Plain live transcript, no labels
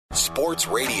Sports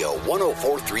Radio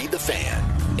 104.3 The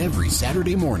Fan. Every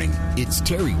Saturday morning, it's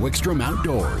Terry Wickstrom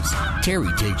Outdoors. Terry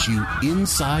takes you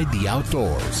inside the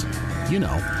outdoors. You know,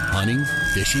 hunting,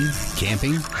 fishing,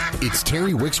 camping. It's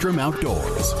Terry Wickstrom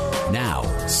Outdoors. Now,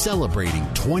 celebrating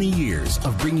 20 years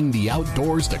of bringing the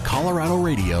outdoors to Colorado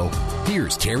radio,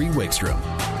 here's Terry Wickstrom.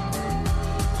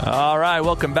 All right,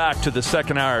 welcome back to the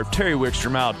second hour of Terry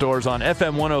Wickstrom Outdoors on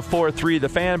FM 104.3 The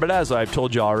Fan. But as I've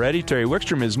told you already, Terry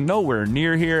Wickstrom is nowhere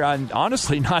near here. I'm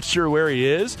honestly not sure where he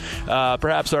is.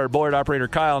 Perhaps our board operator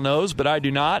Kyle knows, but I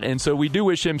do not. And so we do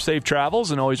wish him safe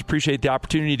travels and always appreciate the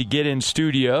opportunity to get in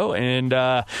studio. And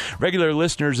regular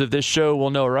listeners of this show will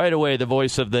know right away the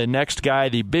voice of the next guy,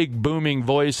 the big booming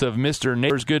voice of Mr.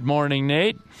 Nate. Good morning,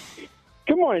 Nate.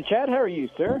 Good morning, Chad. How are you,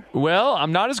 sir? Well,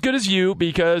 I'm not as good as you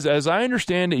because, as I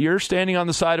understand it, you're standing on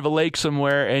the side of a lake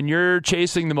somewhere and you're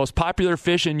chasing the most popular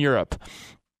fish in Europe.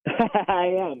 I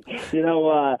am. You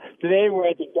know, today we're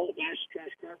at the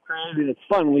Trash Carp Cruise, and it's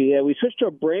fun. We switched to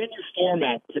a brand new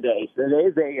format today. So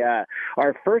today's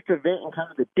our first event in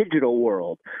kind of the digital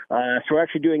world. So we're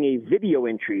actually doing a video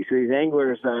entry. So these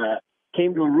anglers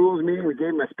came to a rules meeting. We gave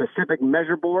them a specific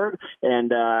measure board,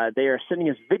 and they are sending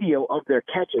us video of their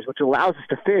catches, which allows us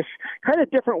to fish kind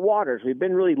of different waters. We've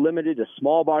been really limited to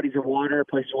small bodies of water,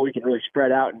 places where we can really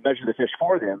spread out and measure the fish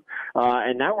for them.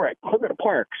 And now we're at Clement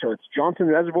Park, so it's Johnson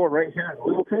Reservoir right here in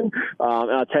Littleton.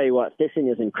 And I'll tell you what, fishing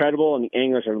is incredible, and the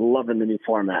anglers are loving the new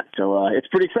format. So it's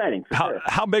pretty exciting.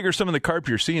 How big are some of the carp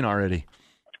you're seeing already?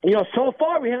 You know, so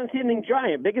far we haven't seen anything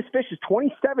giant. Biggest fish is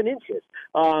 27 inches,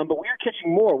 but we are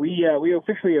catching more. We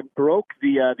officially have broke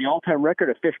the all-time record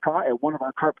of fish caught at one of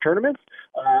our carp tournaments.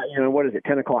 What is it,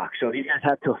 10 o'clock? So these guys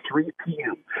have till 3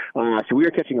 p.m. So we are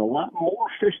catching a lot more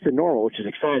fish than normal, which is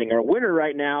exciting. Our winner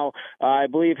right now, I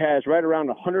believe, has right around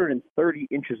 130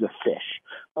 inches of fish.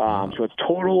 So it's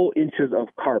total inches of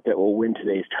carp that will win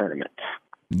today's tournament.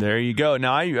 There you go.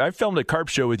 Now, I filmed a carp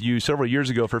show with you several years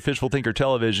ago for Fishful Thinker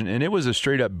Television, and it was a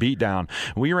straight-up beatdown.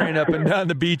 We ran up and down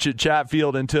the beach at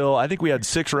Chatfield until I think we had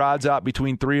 6 rods out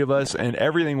between 3 of us, and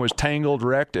everything was tangled,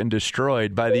 wrecked, and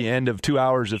destroyed by the end of 2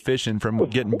 hours of fishing from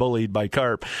getting bullied by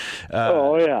carp.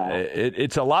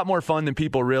 It's a lot more fun than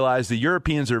people realize. The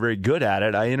Europeans are very good at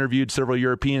it. I interviewed several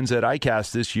Europeans at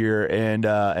ICAST this year,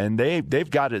 and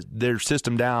they've got their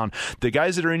system down. The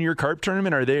guys that are in your carp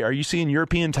tournament, are you seeing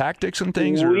European tactics and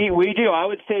things? We do. I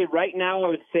would say right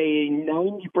now,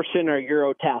 90% are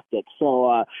Euro tactics.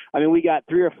 So, we got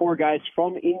 3 or 4 guys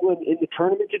from England in the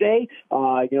tournament today.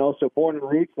 So born and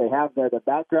roots, they have the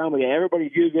background. But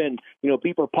everybody's using,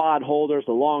 beeper pod holders,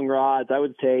 the long rods. I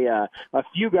would say a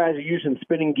few guys are using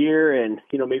spinning gear and,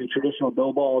 maybe traditional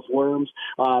dough balls, worms.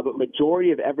 But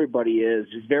majority of everybody is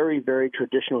very, very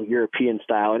traditional European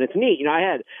style. And it's neat. I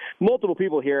had multiple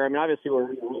people here. Obviously, we're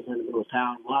in the middle of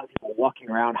town. A lot of people walking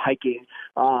around, hiking.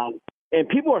 And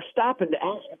people are stopping to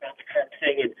ask about the carp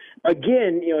thing. And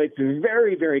again, it's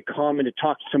very, very common to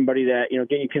talk to somebody that,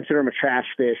 again, you consider them a trash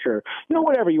fish or,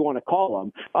 whatever you want to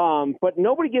call them. But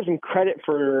nobody gives them credit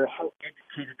for how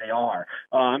educated they are.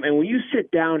 And when you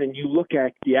sit down and you look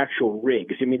at the actual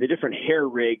rigs, the different hair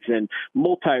rigs and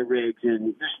multi-rigs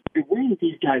and the way that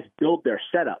these guys build their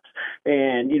setups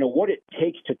and, what it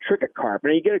takes to trick a carp.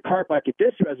 And you get a carp like at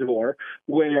this reservoir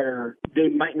where they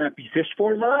might not be fished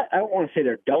for a lot. I don't want to say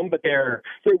they're dumb, but they're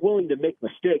willing to make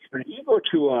mistakes. But if you go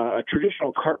to a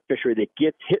traditional carp fishery that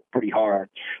gets hit pretty hard,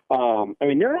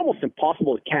 they're almost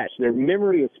impossible to catch. Their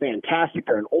memory is fantastic.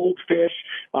 They're an old fish,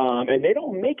 and they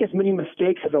don't make as many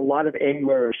mistakes as a lot of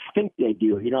anglers think they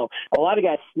do. A lot of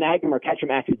guys snag them or catch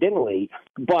them accidentally,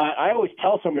 but I always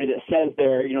tell somebody that says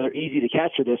they're easy to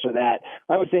catch or this or that,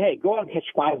 I would say, hey, go out and catch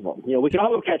 5 of them. We can all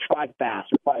go catch 5 bass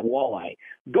or 5 walleye.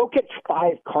 Go catch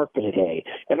 5 carp in a day.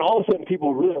 And all of a sudden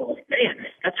people really are like, man,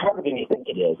 that's harder than you think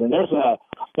it is. And there's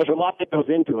a lot that goes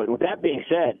into it. And with that being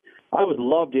said, I would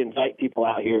love to invite people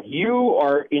out here. If you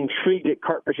are intrigued at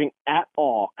carp fishing at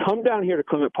all, come down here to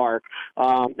Clement Park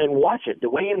and watch it. The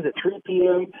weigh-in's at 3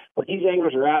 p.m., but these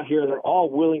anglers are out here. They're all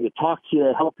willing to talk to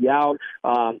you, help you out.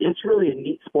 It's really a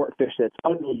neat sport fish that's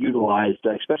underutilized,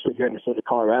 especially here in the state of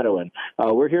Colorado, and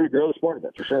we're here to grow the sport of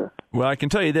it for sure. Well, I can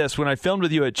tell you this. When I filmed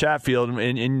with you at Chatfield,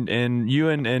 and you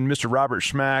and Mr. Robert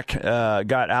Schmack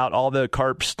got out all the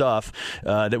carp stuff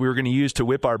that we were going to use to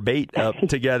whip our bait up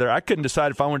together, I couldn't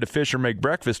decide if I wanted to fish fish or make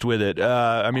breakfast with it.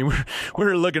 I mean,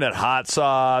 we're looking at hot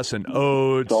sauce and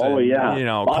oats and, you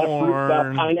know,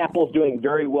 corn. Pineapple's doing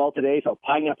very well today, so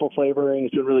pineapple flavoring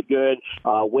is doing really good.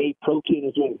 Whey protein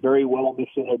is doing very well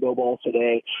mixed in their dough balls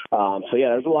today. So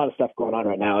there's a lot of stuff going on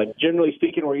right now. And generally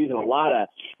speaking, we're using a lot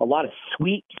of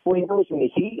sweet flavors in the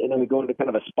heat, and then we go into kind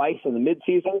of a spice in the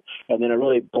mid-season, and then a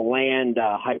really bland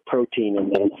high protein in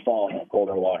the fall in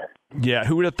colder water. Yeah,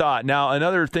 who would have thought? Now,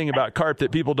 another thing about carp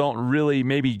that people don't really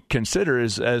maybe consider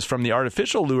is, as from the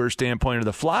artificial lure standpoint or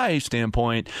the fly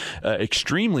standpoint,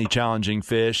 extremely challenging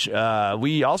fish.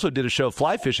 We also did a show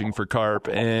fly fishing for carp,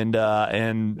 and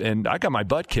I got my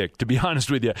butt kicked, to be honest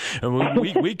with you. And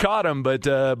we caught them, but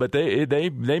they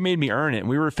made me earn it.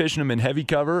 We were fishing them in heavy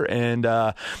cover, and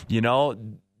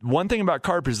one thing about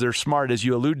carp is they're smart, as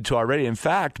you alluded to already. In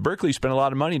fact, Berkeley spent a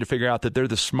lot of money to figure out that they're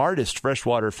the smartest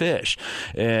freshwater fish.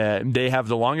 They have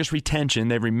the longest retention.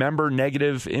 They remember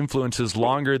negative influences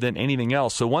longer than anything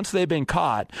else. So once they've been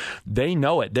caught, they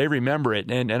know it. They remember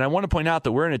it. And I want to point out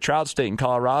that we're in a trout state in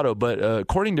Colorado, but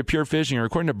according to Pure Fishing, or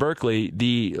according to Berkeley,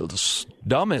 the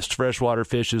dumbest freshwater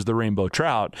fish is the rainbow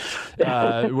trout,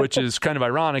 which is kind of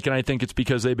ironic. And I think it's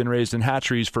because they've been raised in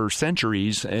hatcheries for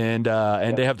centuries, and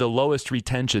they have the lowest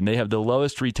retention. They have the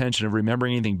lowest retention of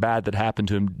remembering anything bad that happened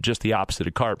to them, just the opposite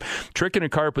of carp. Tricking a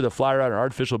carp with a fly rod or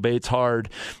artificial bait's hard.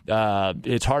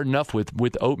 It's hard enough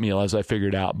with oatmeal, as I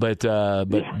figured out, but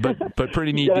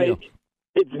pretty neat deal.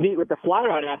 It's neat with the fly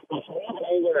rod aspect. So we have an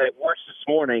angler that works this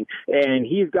morning, and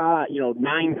he's got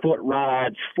 9-foot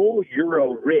rods, full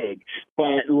Euro rig,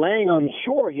 but laying on the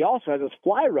shore, he also has his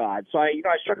fly rod. So I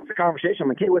struck up the conversation. I'm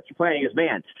like, hey, what's your plan? He goes,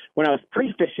 man, when I was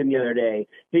pre-fishing the other day,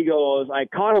 he goes, I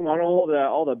caught him on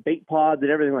all the bait pods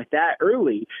and everything like that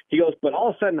early. He goes, but all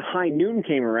of a sudden high noon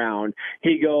came around.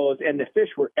 He goes, and the fish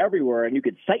were everywhere, and you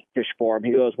could sight fish for them.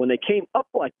 He goes, when they came up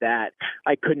like that,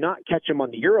 I could not catch them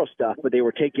on the Euro stuff, but they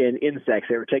were taking insects.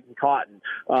 They were taking cotton.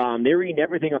 They were eating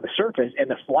everything on the surface, and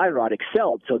the fly rod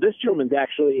excelled. So this gentleman's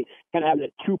actually kind of having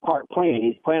a two-part plan.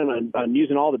 He's planning on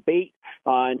using all the bait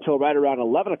until right around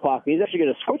 11 o'clock. He's actually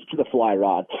going to switch to the fly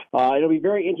rod. It'll be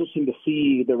very interesting to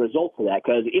see the results of that,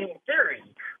 because in theory,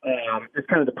 it's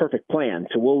kind of the perfect plan.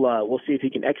 So we'll see if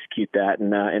he can execute that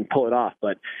and pull it off.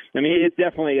 But I mean, it's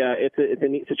definitely it's a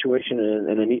neat situation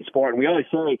and a neat sport. And we always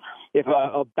say, if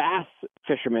a bass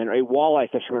fisherman or a walleye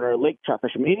fisherman or a lake trout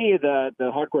fisherman, any of the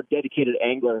hardcore dedicated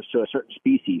anglers to a certain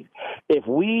species, if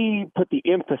we put the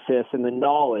emphasis and the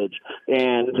knowledge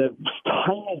and the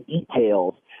tiny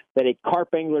details that a carp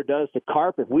angler does to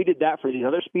carp, if we did that for these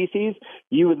other species,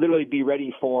 you would literally be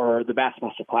ready for the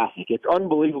Bassmaster Classic. It's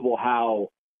unbelievable how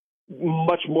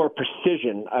much more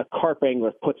precision a carp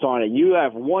angler puts on it. You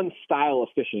have one style of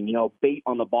fishing, bait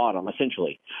on the bottom,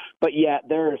 essentially. But yet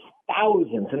there's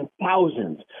thousands and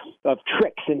thousands of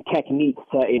tricks and techniques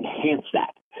to enhance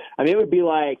that. I mean, it would be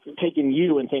like taking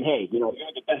you and saying, hey, you're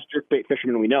the best jerkbait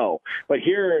fisherman we know, but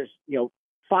here's,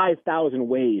 5,000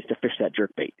 ways to fish that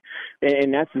jerkbait.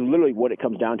 And that's literally what it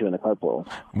comes down to in the carp world.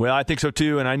 Well, I think so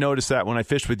too, and I noticed that when I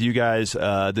fished with you guys,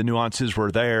 the nuances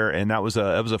were there, and that was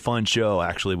a fun show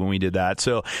actually when we did that.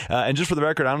 So, and just for the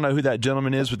record, I don't know who that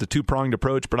gentleman is with the two-pronged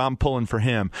approach, but I'm pulling for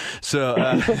him. So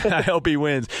I hope he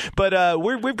wins. But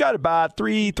we've got about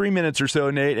three minutes or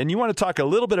so, Nate, and you want to talk a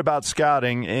little bit about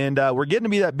scouting, and we're getting to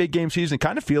be that big game season. It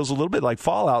kind of feels a little bit like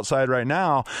fall outside right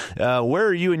now. Where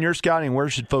are you in your scouting? Where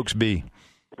should folks be?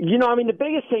 The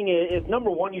biggest thing is, number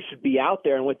one, you should be out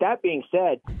there. And with that being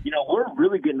said, we're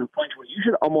really getting to the point where you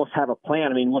should almost have a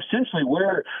plan. I mean, essentially,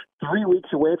 we're 3 weeks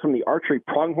away from the archery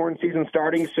pronghorn season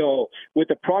starting. So with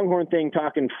the pronghorn thing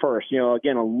talking first,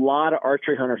 again, a lot of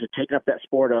archery hunters are taking up that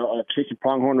sport of chasing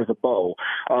pronghorn with a bow.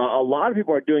 A lot of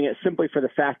people are doing it simply for the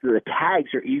fact that the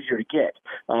tags are easier to get.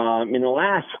 In the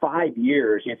last 5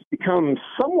 years, it's become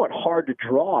somewhat hard to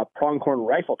draw a pronghorn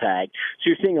rifle tag. So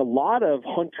you're seeing a lot of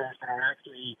hunters that are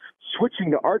actually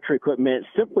switching to archery equipment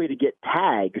simply to get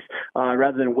tags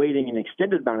rather than waiting an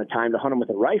extended amount of time to hunt them with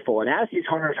a rifle. And as these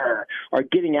hunters are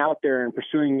getting out there and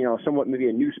pursuing, somewhat maybe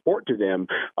a new sport to them,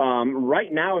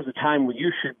 right now is the time where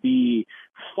you should be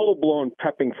full-blown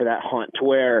prepping for that hunt, to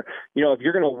where, if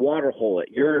you're going to water hole it,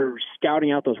 you're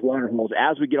scouting out those water holes.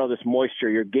 As we get all this moisture,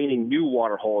 you're gaining new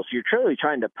water holes. You're truly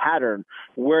trying to pattern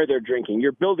where they're drinking.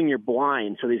 You're building your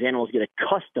blind so these animals get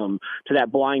accustomed to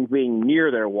that blind being near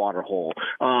their water hole.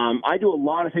 I do a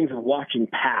lot of things with watching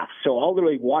paths. So I'll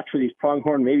literally watch for these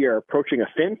pronghorn maybe are approaching a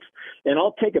fence, and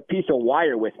I'll take a piece of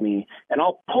wire with me, and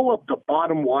I'll pull up the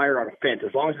bottom wire on a fence.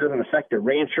 As long as it doesn't affect the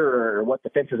rancher or what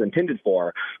the fence is intended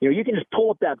for, you can just pull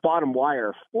pull up that bottom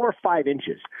wire 4 or 5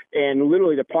 inches, and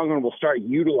literally the pronghorn will start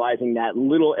utilizing that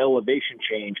little elevation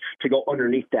change to go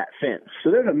underneath that fence. So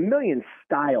there's a million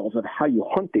styles of how you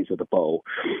hunt these with a bow,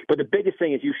 but the biggest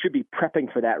thing is you should be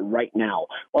prepping for that right now,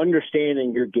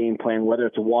 understanding your game plan, whether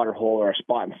it's a water hole or a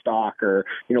spot and stock, or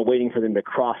waiting for them to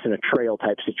cross in a trail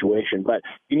type situation. But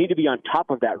you need to be on top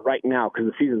of that right now because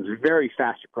the season is very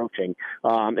fast approaching,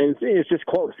 and it's just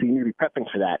close. So you need to be prepping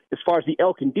for that. As far as the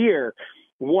elk and deer,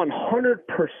 100%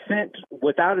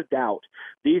 without a doubt,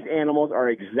 these animals are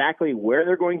exactly where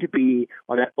they're going to be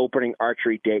on that opening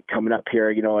archery date coming up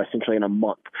here, essentially in a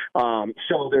month.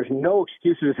 So there's no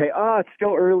excuses to say, it's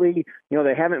still early.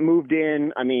 They haven't moved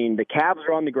in. I mean, the calves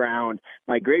are on the ground.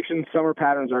 Migration summer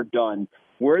patterns are done.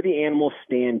 Where the animals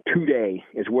stand today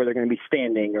is where they're going to be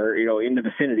standing or, in the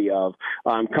vicinity of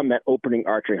come that opening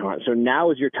archery hunt. So now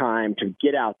is your time to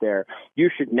get out there. You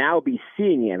should now be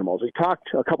seeing animals. We talked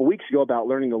a couple weeks ago about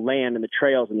learning the land and the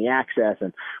trails and the access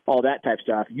and all that type of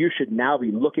stuff. You should now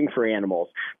be looking for animals,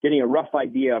 getting a rough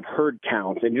idea of herd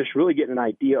counts, and just really getting an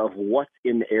idea of what's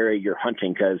in the area you're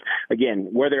hunting. Because, again,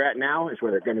 where they're at now is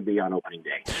where they're going to be on opening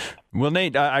day. Well,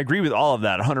 Nate, I agree with all of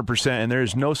that 100%, and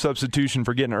there's no substitution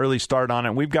for getting an early start on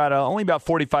it. We've got only about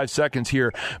 45 seconds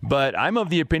here, but I'm of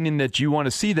the opinion that you want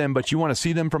to see them, but you want to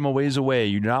see them from a ways away.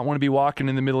 You do not want to be walking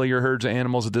in the middle of your herds of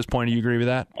animals at this point. Do you agree with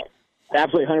that?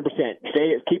 Absolutely, 100%.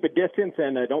 Keep a distance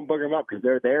and don't bugger them up because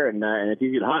they're there and it's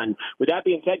easy to hunt. And with that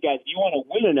being said, guys, if you want to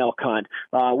win an elk hunt,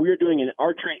 we are doing an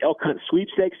archery elk hunt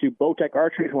sweepstakes through Bowtech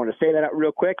Archery. If you want to say that out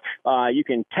real quick, you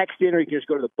can text in or you can just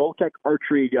go to the Bowtech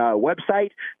Archery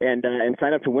website and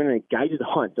sign up to win a guided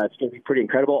hunt. That's going to be pretty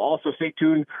incredible. Also, stay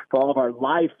tuned for all of our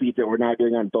live feeds that we're now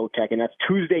doing on Bowtech, and that's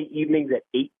Tuesday evenings at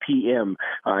 8 p.m.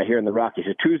 Here in the Rockies.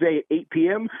 So Tuesday at 8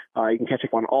 p.m., you can catch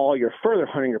up on all your further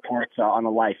hunting reports on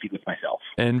a live feed with myself.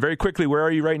 And very quickly, where are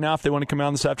you right now if they want to come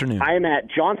out this afternoon? I am at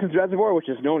Johnson's Reservoir, which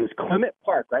is known as Clement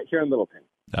Park, right here in Littleton.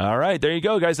 All right, there you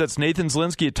go, guys. That's Nathan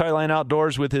Zielinski at Tightline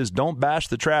Outdoors with his Don't Bash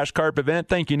the Trash Carp event.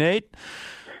 Thank you, Nate.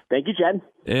 Thank you, Chad.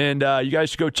 And you guys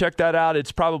should go check that out.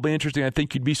 It's probably interesting. I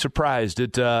think you'd be surprised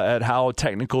at how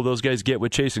technical those guys get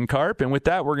with chasing carp. And with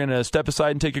that, we're going to step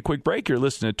aside and take a quick break. You're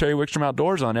listening to Terry Wickstrom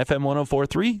Outdoors on FM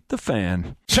 104.3, The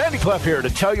Fan. Sandy Clough here to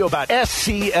tell you about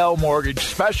SCL Mortgage,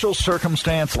 special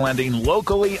circumstance lending,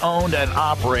 locally owned and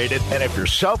operated. And if you're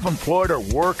self-employed or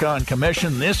work on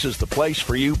commission, this is the place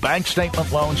for you. Bank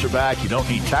statement loans are back. You don't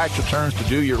need tax returns to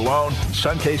do your loan. In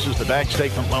some cases, the bank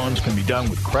statement loans can be done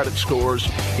with credit scores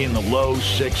in the low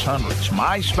 600s.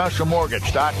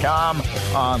 MySpecialMortgage.com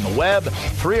on the web,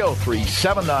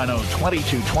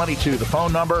 303-790-2222. The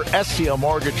phone number, SCL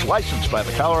Mortgage, licensed by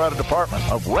the Colorado Department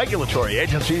of Regulatory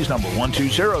Agencies, number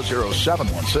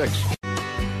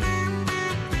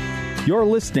 1200716. You're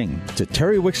listening to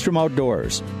Terry Wickstrom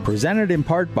Outdoors, presented in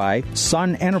part by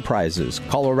Sun Enterprises,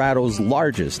 Colorado's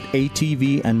largest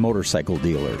ATV and motorcycle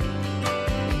dealer.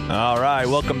 All right,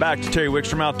 welcome back to Terry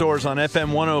Wickstrom Outdoors on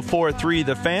FM 104.3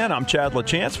 The Fan. I'm Chad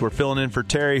LaChance. We're filling in for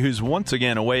Terry, who's once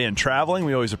again away and traveling.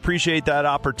 We always appreciate that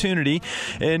opportunity.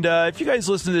 And if you guys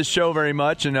listen to this show very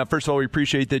much, and first of all, we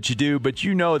appreciate that you do, but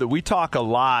you know that we talk a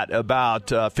lot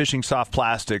about fishing soft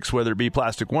plastics, whether it be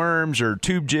plastic worms or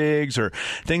tube jigs or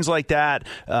things like that.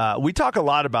 We talk a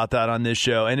lot about that on this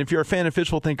show. And if you're a fan of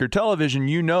Fishful Thinker Television,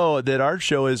 you know that our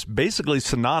show is basically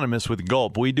synonymous with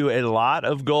gulp. We do a lot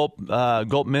of gulp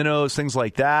minnows, things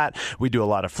like that. We do a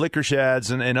lot of flicker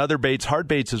shads and other baits, hard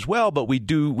baits as well, but we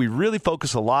really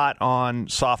focus a lot on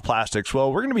soft plastics.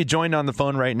 Well, we're going to be joined on the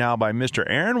phone right now by Mr.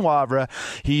 Aaron Wavra.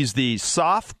 He's the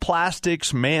soft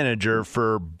plastics manager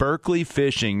for Berkley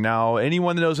Fishing. Now,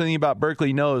 anyone that knows anything about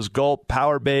Berkley knows gulp,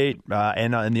 power bait,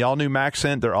 and the all-new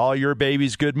Maxent. They're all your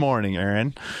babies. Good morning,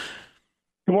 Aaron.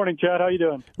 Good morning, Chad. How you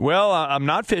doing? Well, I'm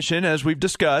not fishing, as we've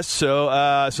discussed, so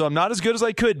I'm not as good as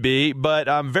I could be, but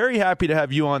I'm very happy to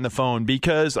have you on the phone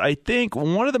because I think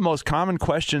one of the most common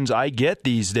questions I get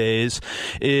these days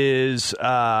is,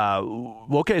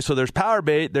 okay, so there's power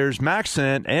bait, there's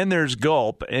Maxent, and there's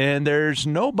gulp, and there's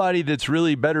nobody that's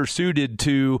really better suited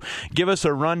to give us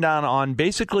a rundown on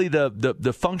basically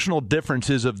the functional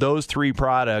differences of those three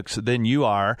products than you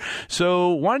are. So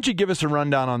why don't you give us a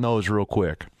rundown on those real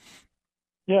quick?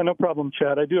 Yeah, no problem,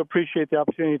 Chad. I do appreciate the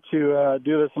opportunity to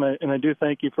do this, and I do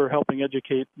thank you for helping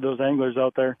educate those anglers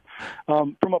out there.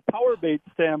 From a power bait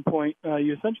standpoint,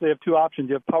 you essentially have two options.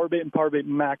 You have power bait and power bait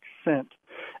max scent.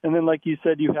 And then, like you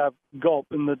said, you have gulp.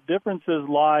 And the differences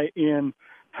lie in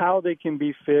how they can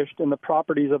be fished and the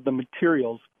properties of the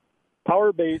materials.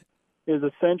 Power bait is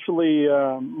essentially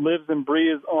lives and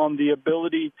breathes on the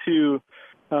ability to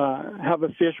have a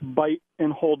fish bite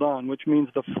and hold on, which means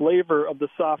the flavor of the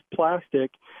soft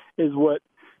plastic is what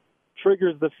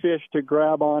triggers the fish to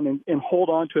grab on and hold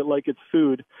on to it like it's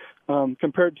food.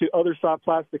 Compared to other soft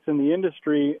plastics in the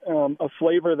industry, a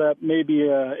flavor that may be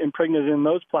impregnated in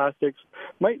those plastics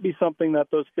might be something that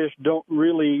those fish don't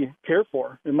really care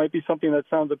for. It might be something that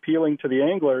sounds appealing to the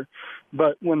angler,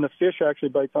 but when the fish actually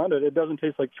bites onto it, it doesn't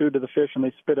taste like food to the fish and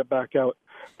they spit it back out.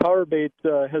 Power bait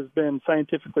has been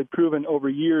scientifically proven over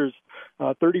years,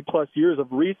 30-plus years of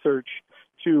research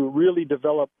to really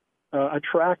develop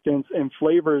attractants and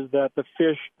flavors that the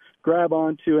fish grab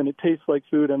onto, and it tastes like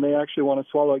food, and they actually want to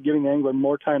swallow it, giving the angler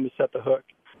more time to set the hook.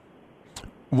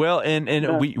 Well,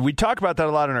 and we talk about that a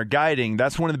lot in our guiding.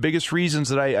 That's one of the biggest reasons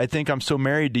that I think I'm so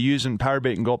married to using Power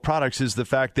Bait and Gulp products is the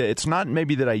fact that it's not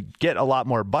maybe that I get a lot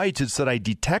more bites, it's that I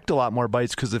detect a lot more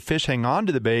bites because the fish hang on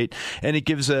to the bait, and it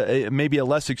gives maybe a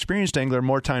less experienced angler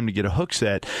more time to get a hook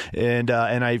set. And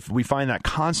we find that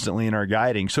constantly in our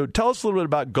guiding. So tell us a little bit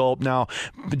about Gulp. Now,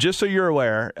 just so you're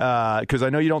aware, because I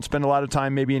know you don't spend a lot of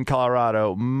time maybe in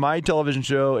Colorado, my television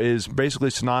show is basically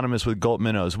synonymous with Gulp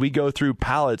minnows. We go through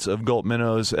pallets of Gulp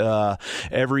minnows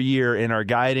every year in our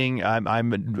guiding.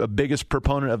 I'm a biggest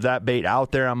proponent of that bait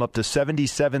out there. I'm up to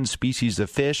 77 species of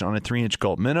fish on a 3-inch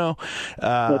Gulp minnow.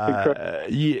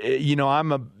 I'm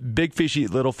a big fish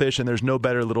eat little fish, and there's no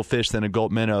better little fish than a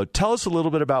Gulp minnow. Tell us a little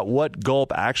bit about what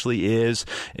Gulp actually is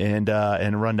and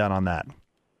run down on that.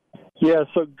 Yeah,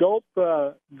 so Gulp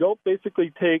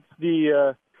basically takes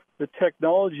the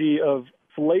technology of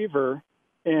flavor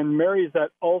and marries that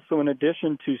also in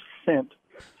addition to scent.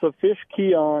 So fish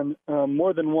key on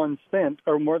more than one scent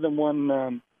or more than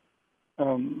one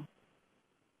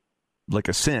like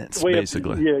a sense,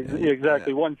 basically.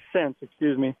 Exactly. One sense,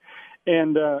 excuse me.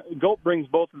 And Gulp brings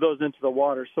both of those into the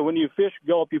water. So when you fish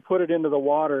Gulp, you put it into the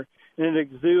water, and it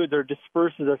exudes or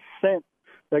disperses a scent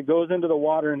that goes into the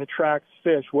water and attracts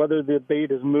fish, whether the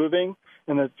bait is moving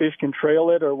and the fish can trail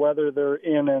it, or whether they're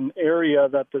in an area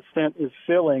that the scent is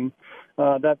filling.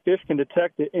 That fish can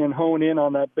detect it and hone in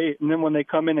on that bait. And then when they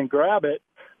come in and grab it,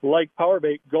 like Power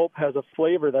Bait, Gulp has a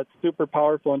flavor that's super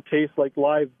powerful and tastes like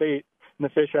live bait, and the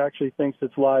fish actually thinks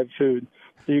it's live food.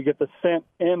 So you get the scent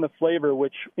and the flavor,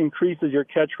 which increases your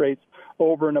catch rates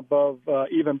over and above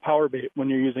even Power Bait when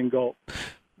you're using Gulp.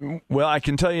 Well, I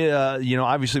can tell you,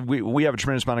 obviously we have a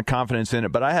tremendous amount of confidence in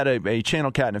it, but I had a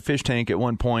channel cat in a fish tank at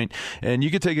one point, and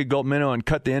you could take a Gulp minnow and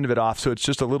cut the end of it off so it's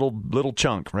just a little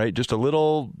chunk, right? Just a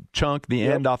little chunk, the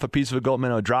end off a piece of a Gulp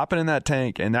minnow, drop it in that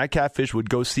tank, and that catfish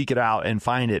would go seek it out and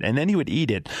find it, and then he would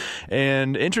eat it.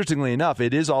 And interestingly enough,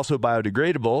 it is also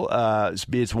biodegradable.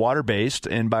 It's water-based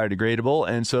and biodegradable,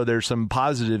 and so there's some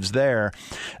positives there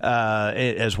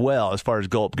as well as far as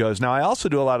Gulp goes. Now, I also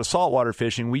do a lot of saltwater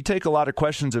fishing. We take a lot of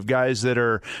questions of guys that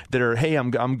are hey, I'm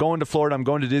going to Florida, I'm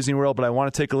going to Disney World, but I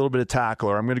want to take a little bit of tackle,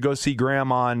 or I'm going to go see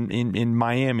Grandma in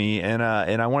Miami, and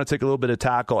I want to take a little bit of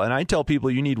tackle. And I tell people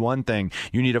you need one thing: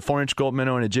 you need a 4-inch Gulp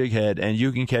minnow and a jig head, and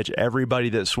you can catch everybody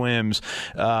that swims.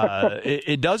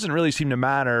 It doesn't really seem to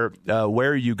matter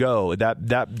where you go.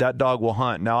 That dog will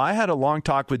hunt. Now, I had a long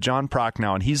talk with John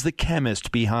Prochnow, and he's the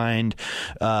chemist behind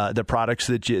the products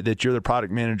that you're the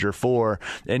product manager for,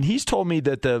 and he's told me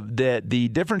that the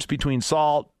difference between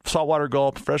saltwater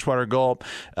Gulp, freshwater Gulp,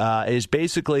 is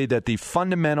basically that the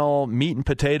fundamental meat and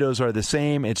potatoes are the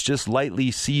same. It's just lightly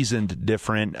seasoned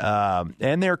different,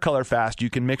 and they're color fast. You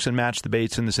can mix and match the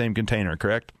baits in the same container,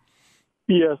 correct?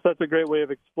 Yes, that's a great way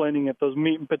of explaining it. Those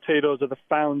meat and potatoes are the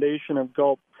foundation of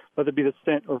Gulp, whether it be the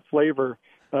scent or flavor,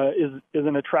 is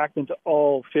an attractant to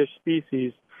all fish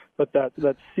species. But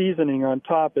that seasoning on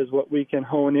top is what we can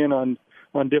hone in on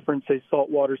different, say,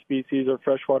 saltwater species or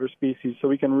freshwater species, so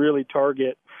we can really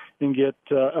target and get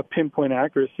a pinpoint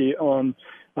accuracy on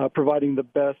providing the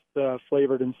best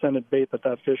flavored and scented bait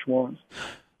that fish wants.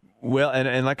 Well,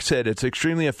 and like I said, it's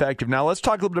extremely effective. Now, let's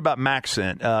talk a little bit about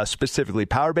MaxScent, specifically.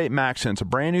 Power Bait MaxScent. It's a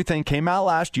brand new thing. Came out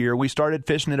last year. We started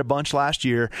fishing it a bunch last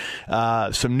year.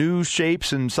 Some new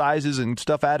shapes and sizes and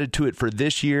stuff added to it for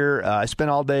this year. I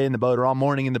spent all day in the boat, or all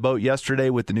morning in the boat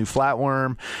yesterday with the new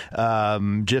flatworm.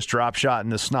 Just drop shot in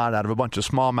the snot out of a bunch of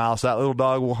smallmouths. That little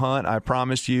dog will hunt, I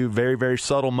promise you. Very, very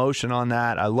subtle motion on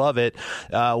that. I love it.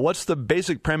 What's the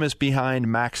basic premise behind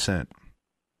MaxScent?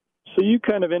 So you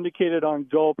kind of indicated on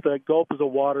Gulp that Gulp is a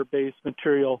water-based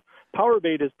material. Power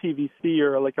Bait is PVC,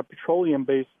 or like a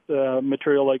petroleum-based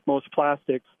material like most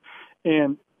plastics.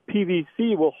 And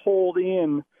PVC will hold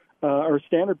in, or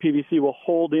standard PVC will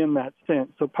hold in that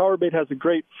scent. So Power Bait has a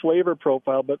great flavor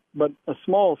profile, but a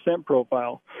small scent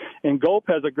profile. And Gulp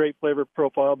has a great flavor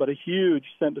profile, but a huge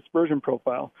scent dispersion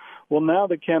profile. Well, now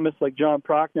the chemists like John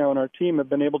Prochnow and our team have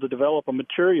been able to develop a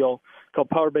material called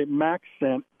Power Bait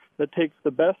MaxScent that takes the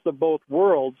best of both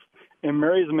worlds and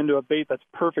marries them into a bait that's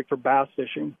perfect for bass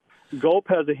fishing. Gulp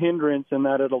has a hindrance in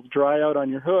that it'll dry out on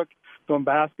your hook. So when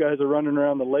bass guys are running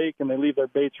around the lake and they leave their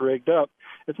baits rigged up,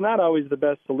 it's not always the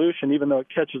best solution, even though it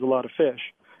catches a lot of fish.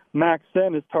 Max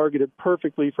Scent is targeted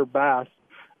perfectly for bass,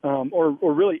 or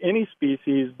really any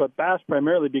species, but bass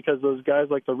primarily because those guys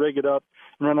like to rig it up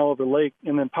and run all over the lake.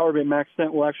 And then Power Bait Max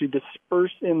Scent will actually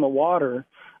disperse in the water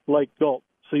like Gulp.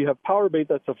 So you have Power Bait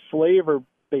that's a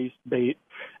flavor-based bait.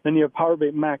 Then you have Power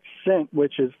Bait Max Scent,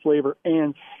 which is flavor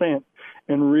and scent,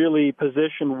 and really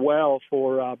positioned well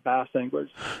for bass anglers.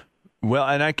 Well,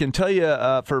 and I can tell you,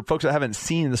 for folks that haven't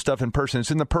seen the stuff in person, it's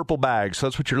in the purple bags. So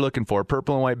that's what you're looking for,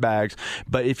 purple and white bags.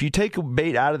 But if you take a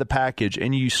bait out of the package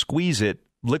and you squeeze it,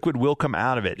 liquid will come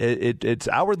out of it. It's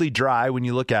outwardly dry when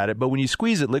you look at it, but when you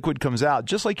squeeze it, liquid comes out,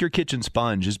 just like your kitchen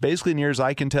sponge. It's basically, near as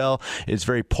I can tell, it's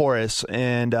very porous,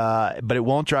 and but it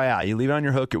won't dry out. You leave it on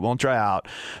your hook, it won't dry out.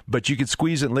 But you can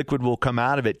squeeze it and liquid will come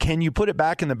out of it. Can you put it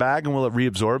back in the bag and will it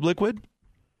reabsorb liquid?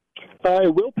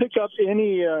 It will pick up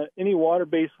any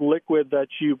water-based liquid that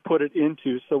you put it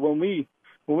into. So when we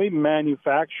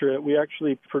manufacture it, we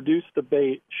actually produce the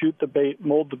bait, shoot the bait,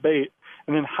 mold the bait,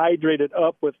 and then hydrate it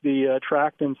up with the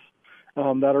attractants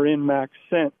that are in Max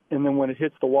Scent. And then when it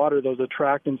hits the water, those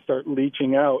attractants start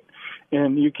leaching out.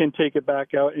 And you can take it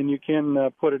back out and you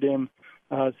can put it in,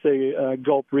 say,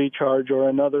 Gulp Recharge or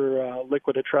another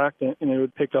liquid attractant, and it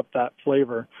would pick up that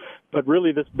flavor. But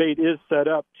really, this bait is set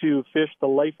up to fish the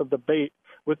life of the bait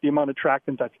with the amount of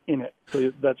attractant that's in it.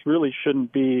 So that really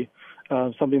shouldn't be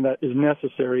something that is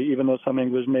necessary, even though some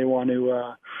anglers may want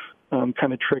to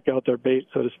kind of trick out their bait,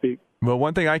 so to speak. Well,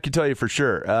 one thing I can tell you for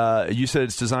sure, you said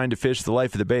it's designed to fish the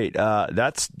life of the bait.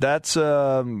 That's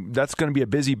going to be a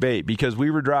busy bait, because we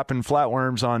were dropping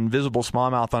flatworms on visible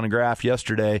smallmouth on a graph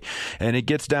yesterday, and it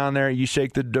gets down there. You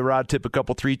shake the rod tip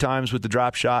 3 times with the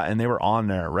drop shot, and they were on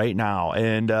there right now.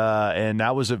 And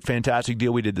that was a fantastic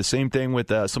deal. We did the same thing with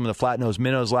some of the flat-nosed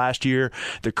minnows last year.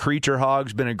 The creature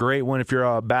hog's been a great one if you're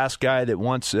a bass guy that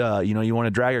wants, you want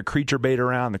to drag a creature bait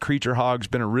around. The creature hog's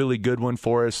been a really good one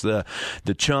for us. The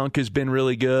chunk has been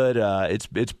really good. It's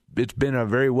been a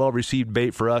very well received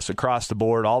bait for us across the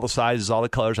board. All the sizes, all the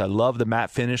colors. I love the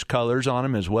matte finish colors on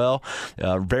them as well.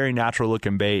 Very natural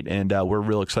looking bait, and we're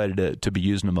real excited to be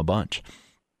using them a bunch.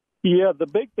 Yeah, the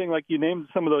big thing, like you named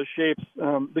some of those shapes,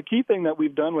 the key thing that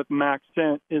we've done with Max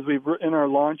Scent is in our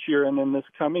launch year, and then this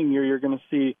coming year, you're going to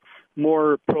see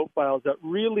more profiles that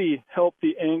really help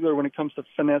the angler when it comes to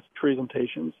finesse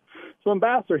presentations. So when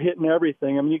bass are hitting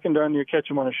everything, I mean, you can darn near catch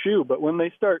them on a shoe, but when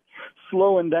they start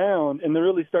slowing down and they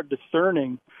really start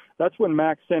discerning, that's when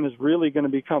Max Scent is really going to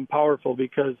become powerful,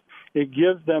 because it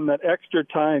gives them that extra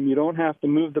time. You don't have to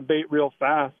move the bait real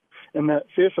fast, and that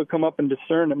fish will come up and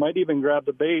discern. It might even grab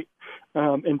the bait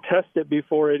and test it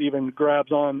before it even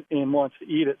grabs on and wants to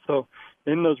eat it. So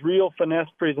in those real finesse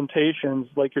presentations,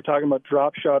 like you're talking about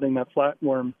drop shotting that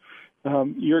flatworm,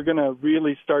 you're going to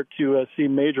really start to see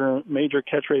major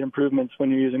catch rate improvements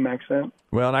when you're using Max Scent.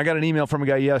 Well, and I got an email from a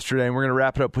guy yesterday, and we're going to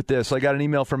wrap it up with this. I got an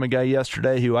email from a guy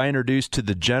yesterday who I introduced to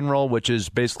the General, which is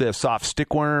basically a soft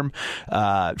stickworm.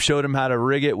 Showed him how to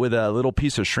rig it with a little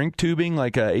piece of shrink tubing,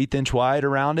 like an 1/8 inch wide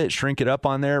around it, shrink it up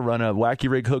on there, run a wacky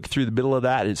rig hook through the middle of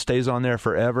that. It stays on there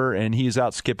forever, and he's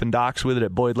out skipping docks with it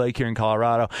at Boyd Lake here in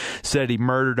Colorado. Said he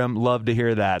murdered him. Love to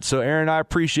hear that. So, Aaron, I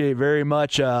appreciate very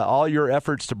much all your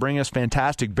efforts to bring us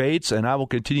fantastic baits, and I will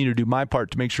continue to do my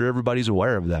part to make sure everybody's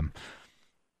aware of them.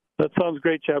 That sounds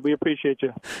great, Chad. We appreciate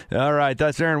you. All right.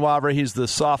 That's Aaron Wavra. He's the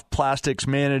soft plastics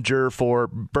manager for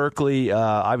Berkley.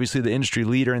 Obviously, the industry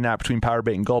leader in that between Power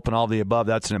Bait and Gulp and all the above.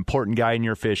 That's an important guy in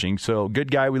your fishing. So,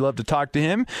 good guy. We love to talk to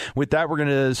him. With that, we're going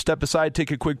to step aside, take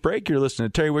a quick break. You're listening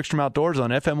to Terry Wickstrom Outdoors on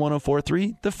FM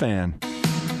 104.3, The Fan.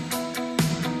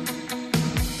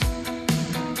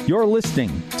 You're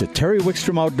listening to Terry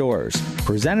Wickstrom Outdoors,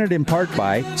 presented in part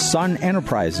by Sun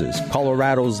Enterprises,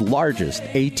 Colorado's largest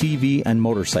ATV and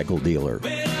motorcycle dealer.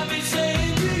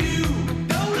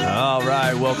 All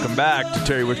right, welcome back to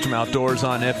Terry Wickstrom Outdoors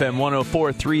on FM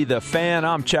 104.3 The Fan.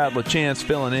 I'm Chad LaChance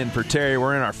filling in for Terry.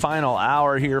 We're in our final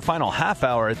hour here, final half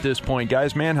hour at this point.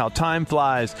 Guys, man, how time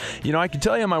flies. You know, I can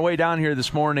tell you on my way down here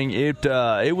this morning, it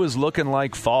was looking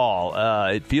like fall.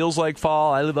 It feels like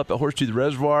fall. I live up at Horseshoe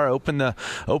Reservoir. Opened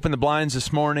the blinds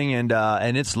this morning,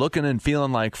 and it's looking and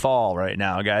feeling like fall right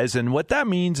now, guys. And what that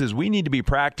means is we need to be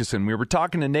practicing. We were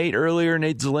talking to Nate earlier,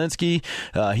 Nate Zielinski.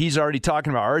 He's already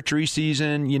talking about archery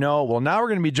season. You know, well, now we're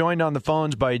going to be joined on the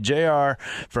phones by JR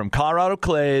from Colorado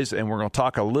Clays, and we're going to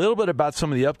talk a little bit about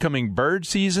some of the upcoming bird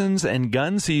seasons and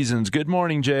gun seasons. Good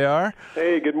morning, JR.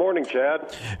 Hey, good morning,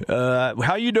 Chad.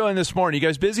 How you doing this morning? You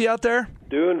guys busy out there?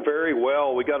 Doing very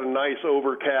well. We got a nice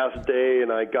overcast day,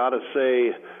 and I got to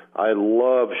say, I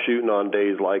love shooting on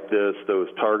days like this. Those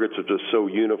targets are just so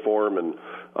uniform and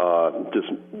just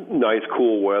nice,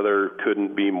 cool weather.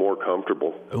 Couldn't be more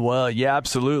comfortable. Well, yeah,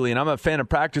 absolutely. And I'm a fan of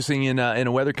practicing in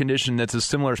a weather condition that's as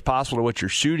similar as possible to what you're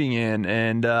shooting in,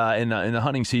 and in the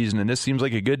hunting season. And this seems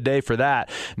like a good day for that.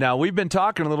 Now, we've been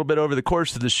talking a little bit over the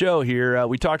course of the show here.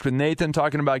 We talked with Nathan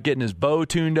talking about getting his bow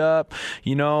tuned up,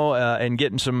 and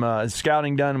getting some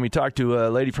scouting done. And we talked to a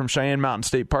lady from Cheyenne Mountain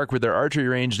State Park with their archery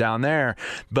range down there.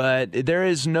 But there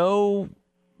is no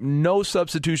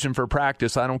substitution for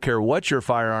practice. I don't care what your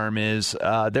firearm is.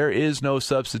 There is no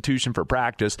substitution for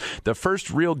practice. The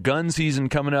first real gun season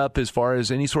coming up as far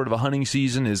as any sort of a hunting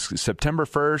season is September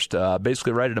 1st,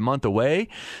 basically right at a month away.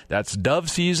 That's dove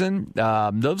season.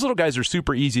 Those little guys are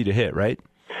super easy to hit, right?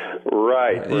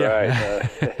 Right.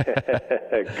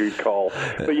 Good call.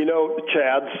 But,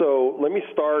 Chad, so let me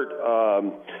start.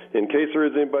 In case there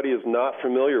is anybody who's not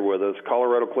familiar with us,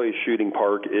 Colorado Clay Shooting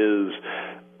Park is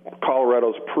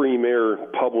Colorado's premier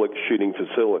public shooting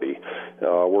facility.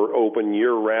 We're open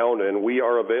year-round, and we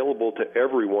are available to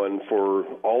everyone for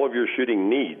all of your shooting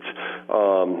needs.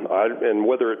 And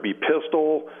whether it be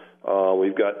pistol,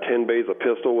 we've got 10 bays of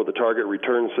pistol with a target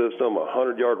return system, a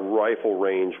 100-yard rifle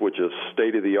range, which is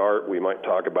state-of-the-art. We might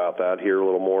talk about that here a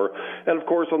little more. And, of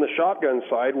course, on the shotgun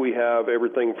side, we have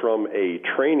everything from a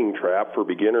training trap for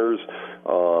beginners,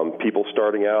 people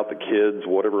starting out, the kids,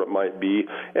 whatever it might be.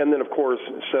 And then, of course,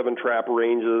 7 trap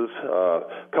ranges, a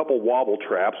couple wobble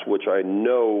traps, which I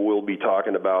know we'll be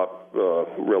talking about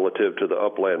relative to the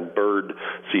upland bird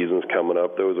seasons coming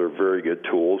up. Those are very good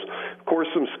tools. Of course,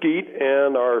 some skeet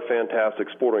and our fantastic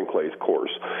sporting clays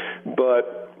course.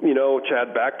 But,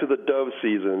 Chad, back to the dove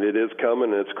season. It is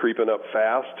coming, and it's creeping up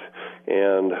fast.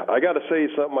 And I got to say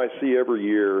something I see every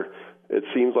year. It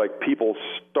seems like people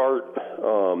start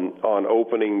on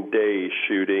opening day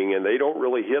shooting, and they don't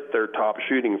really hit their top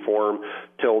shooting form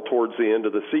till towards the end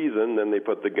of the season. Then they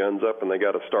put the guns up, and they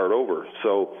got to start over.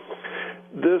 So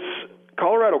this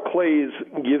Colorado Clays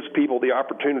gives people the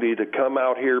opportunity to come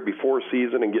out here before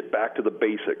season and get back to the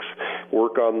basics,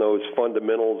 work on those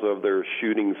fundamentals of their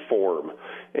shooting form.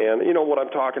 And, what I'm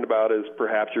talking about is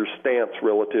perhaps your stance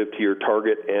relative to your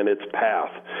target and its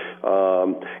path.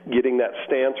 Getting that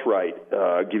stance right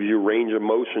gives you range of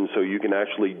motion so you can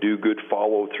actually do good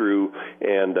follow-through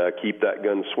and keep that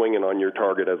gun swinging on your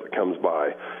target as it comes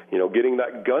by. Getting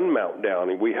that gun mount down.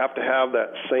 And we have to have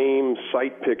that same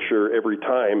sight picture every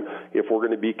time if we're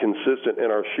going to be consistent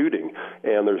in our shooting.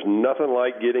 And there's nothing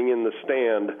like getting in the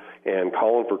stand and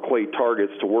calling for clay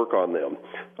targets to work on them.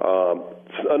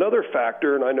 Another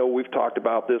factor, and I know we've talked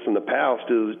about this in the past,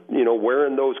 is,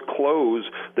 wearing those clothes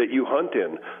that you hunt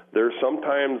in. There's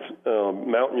sometimes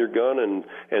mounting your gun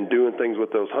and doing things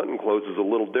with those hunting clothes is a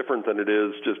little different than it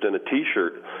is just in a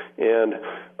T-shirt. And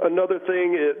another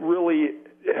thing, it really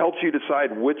helps you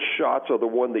decide which shots are the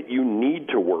one that you need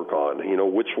to work on.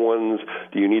 Which ones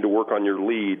do you need to work on your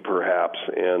lead, perhaps,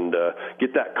 and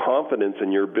get that confidence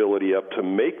in your ability up to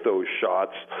make those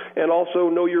shots, and also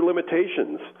know your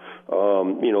limitations,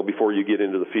 before you get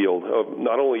into the field of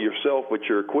not only yourself but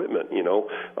your equipment.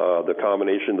 The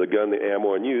combination of the gun, the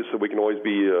ammo, and use, so we can always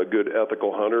be a good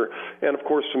ethical hunter, and of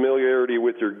course familiarity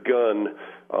with your gun.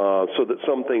 So that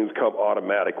some things come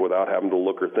automatic without having to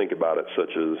look or think about it,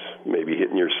 such as maybe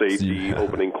hitting your safety,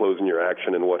 opening, closing your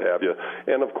action, and what have you.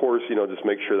 And, of course, just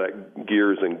make sure that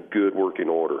gear is in good working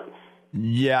order.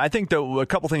 Yeah, I think a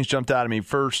couple things jumped out at me.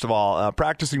 First of all,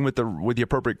 practicing with the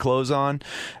appropriate clothes on.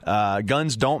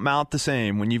 Guns don't mount the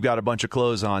same when you've got a bunch of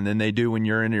clothes on than they do when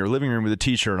you're in your living room with a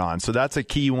T-shirt on. So that's a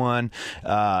key one.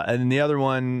 And then the other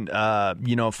one,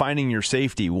 finding your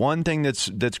safety. One thing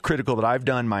that's critical that I've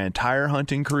done my entire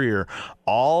hunting career,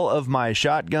 all of my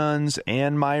shotguns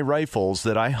and my rifles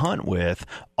that I hunt with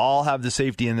all have the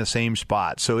safety in the same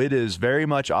spot. So it is very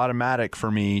much automatic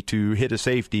for me to hit a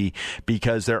safety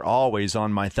because they're always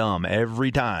on my thumb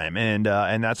every time, and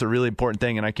that's a really important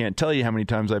thing. And I can't tell you how many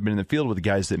times I've been in the field with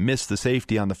guys that missed the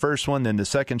safety on the first one, then the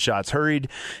second shot's hurried,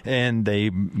 and the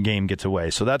game gets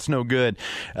away. So that's no good.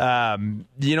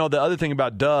 The other thing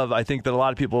about dove, I think that a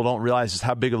lot of people don't realize is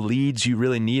how big of leads you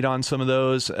really need on some of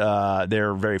those.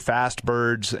 They're very fast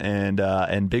birds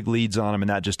and big leads on them, and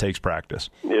that just takes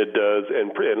practice. It does,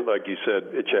 and like you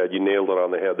said, Chad, you nailed it on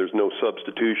the head. There's no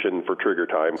substitution for trigger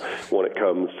time when it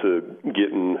comes to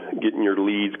getting your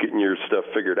leads, getting your stuff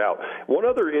figured out. One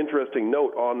other interesting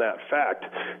note on that fact,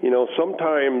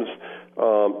 sometimes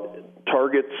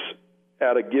targets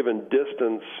at a given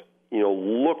distance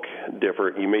look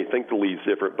different. You may think the lead's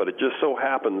different, but it just so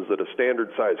happens that a standard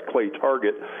size clay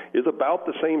target is about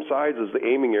the same size as the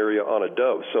aiming area on a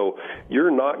dove. So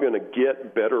you're not going to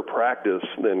get better practice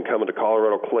than coming to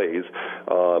Colorado Clays.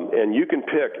 And you can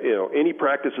pick, any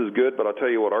practice is good, but I'll tell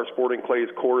you what, our Sporting Clays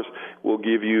course will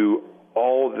give you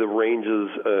all of the ranges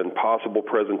and possible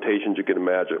presentations you can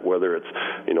imagine, whether it's,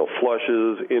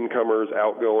 flushes, incomers,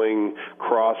 outgoing,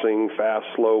 crossing, fast,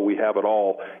 slow, we have it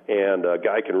all. And a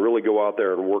guy can really go out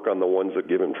there and work on the ones that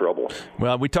give him trouble.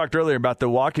 Well, we talked earlier about the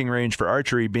walking range for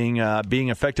archery being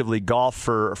effectively golf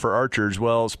for archers.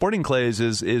 Well, Sporting Clays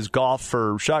is golf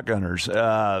for shotgunners,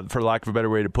 for lack of a better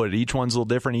way to put it. Each one's a little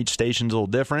different. Each station's a little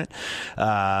different.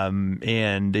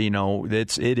 And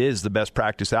it is the best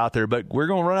practice out there. But we're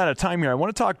going to run out of time here. I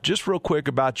want to talk just real quick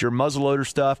about your muzzleloader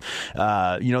stuff.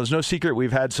 There's no secret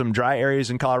we've had some dry areas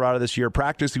in Colorado this year.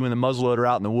 Practicing with a muzzleloader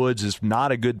out in the woods is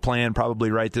not a good plan probably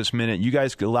right this minute. You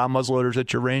guys allow muzzleloaders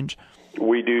at your range?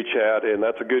 We do, Chad, and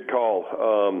that's a good call.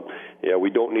 We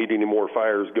don't need any more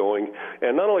fires going.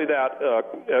 And not only that,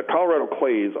 at Colorado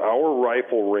Clays, our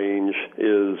rifle range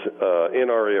is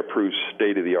NRA-approved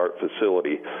state-of-the-art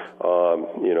facility.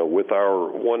 With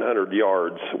our 100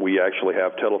 yards, we actually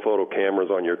have telephoto cameras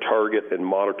on your target and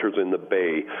monitors in the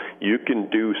bay. You can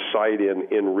do sight-in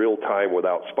in real time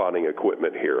without spotting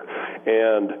equipment here.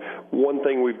 And one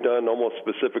thing we've done almost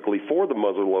specifically for the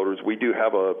muzzleloaders, we do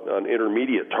have an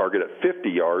intermediate target at 50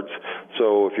 yards.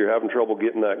 So if you're having trouble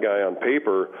getting that guy on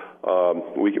paper,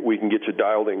 we can get you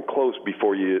dialed in close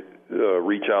before you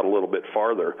reach out a little bit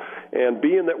farther. And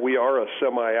being that we are a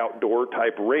semi-outdoor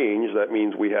type range, that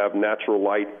means we have natural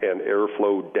light and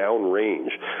airflow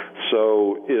downrange.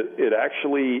 So it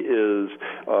actually is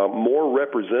more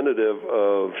representative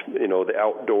of the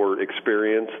outdoor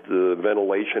experience, the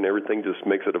ventilation, everything just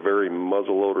makes it a very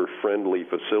muzzleloader friendly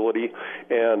facility.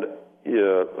 And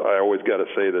I always got to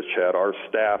say this, Chad, our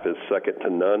staff is second to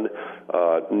none.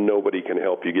 Nobody can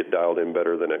help you get dialed in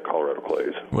better than at Colorado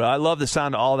Clays. Well, I love the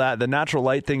sound of all that. The natural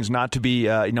light thing's not to be,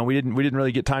 we didn't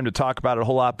really get time to talk about it a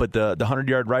whole lot, but the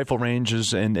 100-yard rifle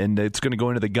ranges, and it's going to go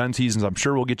into the gun seasons. I'm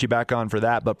sure we'll get you back on for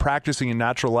that. But practicing in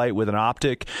natural light with an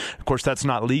optic, of course, that's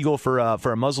not legal for a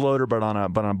muzzleloader, but on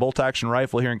a bolt-action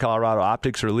rifle here in Colorado,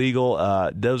 optics are legal.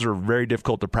 Those are very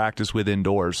difficult to practice with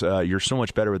indoors. You're so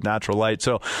much better with natural light.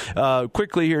 So,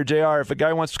 quickly here, JR, if a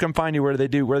guy wants to come find you, where do they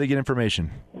get information?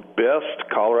 Best,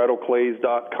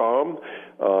 ColoradoClays.com.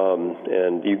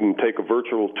 And you can take a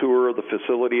virtual tour of the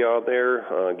facility out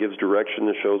there, gives direction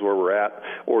that shows where we're at,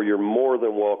 or you're more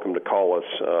than welcome to call us,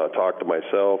 talk to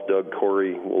myself, Doug,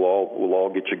 Corey. We'll all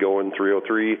get you going,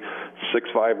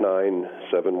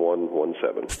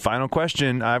 303-659-7117. Final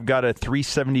question. I've got a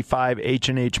 375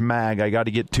 H&H mag. I got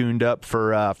to get tuned up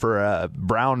for a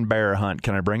brown bear hunt.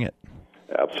 Can I bring it?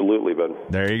 Absolutely, bud.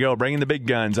 There you go, bringing the big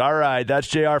guns. All right, that's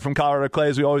JR from Colorado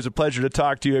Clays. We always a pleasure to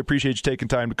talk to you. I appreciate you taking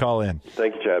time to call in.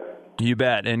 Thank you, Chad. You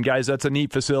bet. And, guys, that's a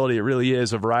neat facility. It really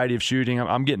is, a variety of shooting.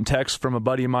 I'm getting texts from a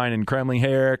buddy of mine in Kremling,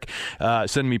 Herrick,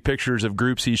 sending me pictures of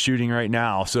groups he's shooting right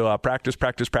now. So practice,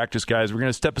 guys. We're going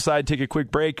to step aside, take a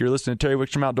quick break. You're listening to Terry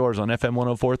Wickstrom Outdoors on FM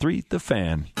 104.3, The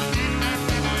Fan.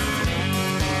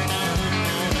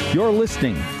 You're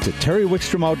listening to Terry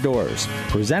Wickstrom Outdoors,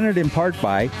 presented in part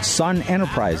by Sun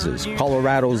Enterprises,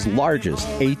 Colorado's largest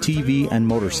ATV and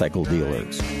motorcycle dealer.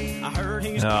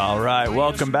 All right,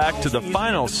 welcome back to the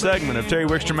final segment of Terry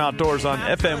Wickstrom Outdoors on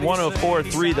FM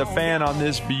 104.3 The Fan on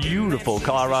this beautiful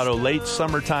Colorado late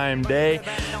summertime day.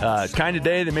 Kind of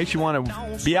day that makes you want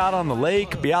to be out on the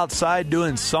lake, be outside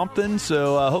doing something.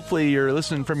 So hopefully you're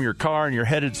listening from your car and you're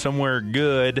headed somewhere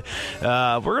good.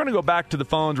 We're going to go back to the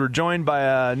phones. We're joined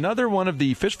by another one of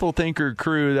the Fishful Thinker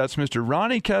crew. That's Mr.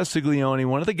 Ronnie Castiglione,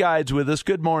 one of the guides with us.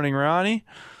 Good morning, Ronnie.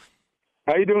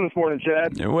 How you doing this morning,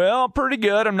 Chad? Well, pretty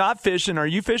good. I'm not fishing. Are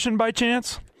you fishing by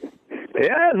chance?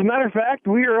 Yeah, as a matter of fact,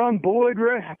 we are on Boyd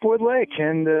Lake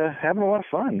and having a lot of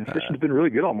fun. The fishing's been really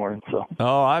good all morning. So.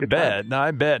 Oh, I bet. Now,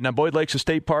 Boyd Lake's a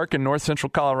state park in north central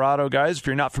Colorado, guys. If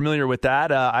you're not familiar with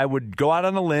that, I would go out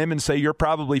on a limb and say you're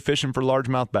probably fishing for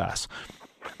largemouth bass.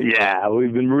 Yeah,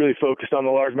 we've been really focused on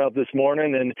the largemouth this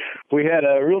morning, and we had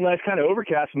a real nice kind of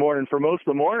overcast morning for most of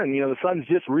the morning. The sun's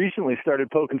just recently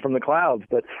started poking from the clouds,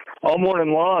 but all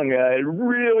morning long, it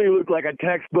really looked like a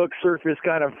textbook surface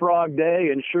kind of frog day,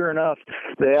 and sure enough,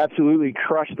 they absolutely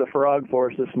crushed the frog for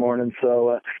us this morning.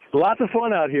 So lots of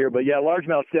fun out here, but yeah,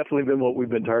 largemouth's definitely been what we've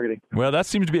been targeting. Well, that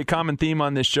seems to be a common theme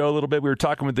on this show a little bit. We were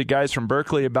talking with the guys from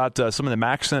Berkeley about some of the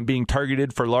max scent being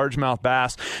targeted for largemouth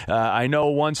bass. I know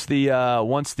once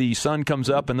the once the sun comes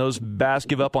up and those bass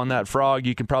give up on that frog,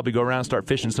 you can probably go around and start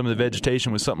fishing some of the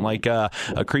vegetation with something like a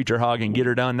creature hog and get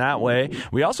her done that way.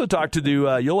 We also talked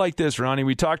to you'll like this, Ronnie.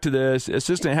 We talked to the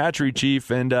assistant hatchery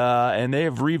chief, and they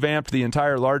have revamped the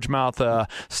entire largemouth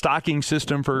stocking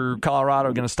system for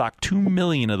Colorado. Going to stock 2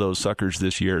 million of those suckers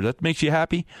this year. That makes you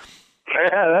happy?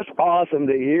 Yeah, that's awesome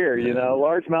to hear.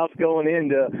 Largemouths going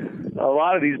into a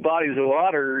lot of these bodies of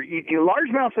water.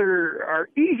 Largemouths are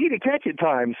easy to catch at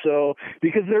times, so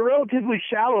because they're relatively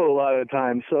shallow a lot of the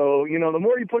time. So, the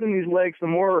more you put in these lakes, the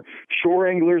more shore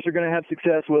anglers are going to have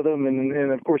success with them,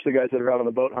 and of course the guys that are out on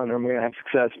the boat hunting are going to have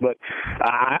success. But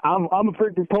I'm a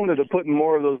big proponent of putting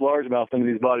more of those largemouths into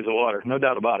these bodies of water, no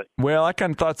doubt about it. Well, I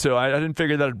kind of thought so. I didn't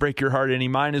figure that would break your heart any.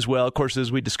 Mine as well. Of course,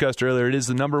 as we discussed earlier, it is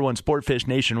the number one sport fish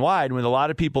nationwide. With a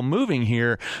lot of people moving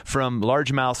here from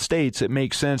largemouth states, it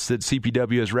makes sense that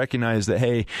CPW has recognized that,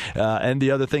 hey, and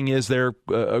the other thing is they're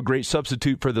a great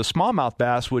substitute for the smallmouth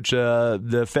bass, which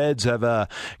the feds have a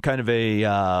kind of a,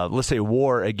 let's say,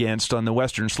 war against on the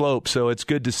western slope. So it's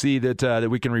good to see that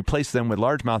we can replace them with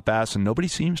largemouth bass, and nobody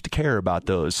seems to care about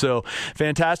those. So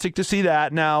fantastic to see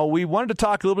that. Now, we wanted to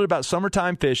talk a little bit about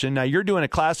summertime fishing. Now, you're doing a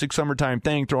classic summertime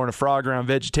thing, throwing a frog around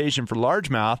vegetation for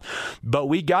largemouth, but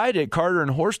we guided Carter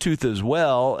and Horsetooth as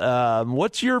well.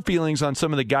 What's your feelings on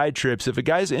some of the guide trips? If a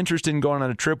guy's interested in going on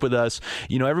a trip with us,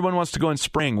 everyone wants to go in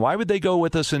spring. Why would they go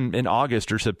with us in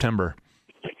August or September?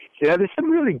 Yeah, there's some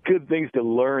really good things to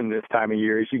learn this time of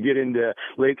year as you get into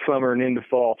late summer and into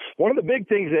fall. One of the big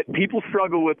things that people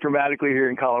struggle with dramatically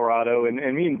here in Colorado, and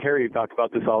me and Terry talk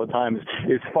about this all the time,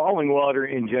 is falling water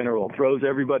in general. Throws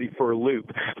everybody for a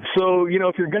loop. So,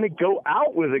 if you're going to go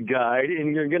out with a guide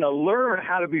and you're going to learn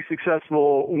how to be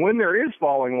successful when there is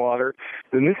falling water,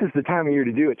 then this is the time of year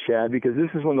to do it, Chad, because this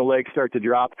is when the lakes start to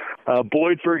drop.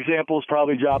 Boyd, for example, is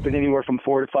probably dropping anywhere from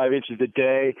 4 to 5 inches a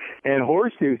day, and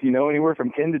Horsetooth, anywhere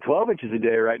from 10 to 12 inches a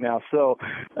day right now. So,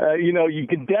 you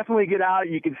can definitely get out.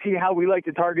 You can see how we like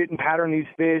to target and pattern these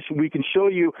fish. We can show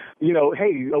you,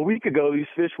 hey, a week ago, these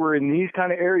fish were in these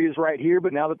kind of areas right here,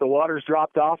 but now that the water's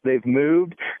dropped off, they've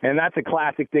moved. And that's a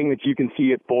classic thing that you can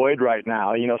see at Boyd right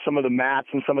now. Some of the mats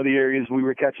and some of the areas we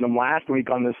were catching them last week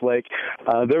on this lake,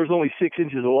 there was only 6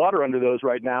 inches of water under those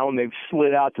right now, and they've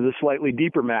slid out to the slightly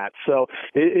deeper mats. So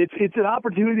it's an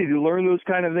opportunity to learn those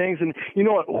kind of things. And you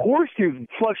know what? Horsetooth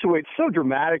fluctuates so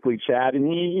dramatically, Chad. And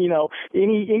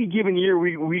any given year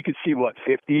we could see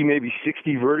 50, maybe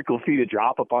 60 vertical feet of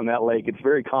drop up on that lake. It's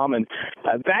very common.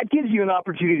 That gives you an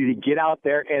opportunity to get out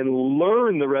there and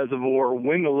learn the reservoir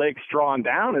when the lake's drawn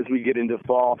down as we get into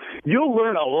fall. You'll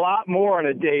learn a lot more on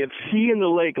a day of seeing the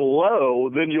lake low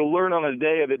than you'll learn on a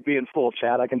day of it being full,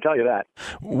 Chad. I can tell you that.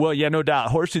 Well, yeah, no doubt.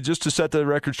 Horsetooth, just to set the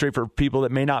record straight for people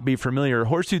that may not be familiar,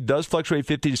 Horsetooth does fluctuate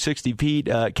 50 to 60 feet,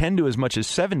 can do as much as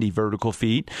 70 vertical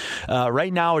feet.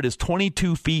 Right now it is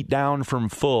 22 feet down from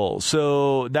full.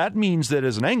 So that means that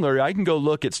as an angler, I can go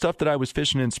look at stuff that I was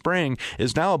fishing in spring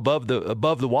is now above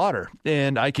the water.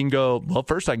 And I can go, well,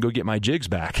 first I can go get my jigs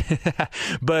back.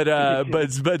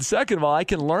 but second of all, I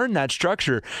can learn that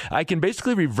structure. I can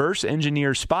basically reverse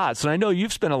engineer spots. And I know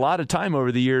you've spent a lot of time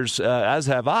over the years, as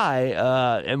have I,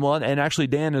 and actually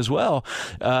Dan as well.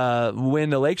 When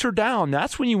the lakes are down,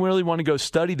 that's when you really want to go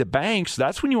study the banks.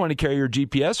 That's when you want to carry your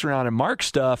GPS around and mark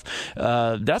stuff.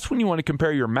 That's when you want to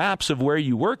compare your maps of where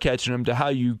you were catching them to how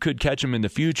you could catch them in the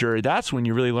future. That's when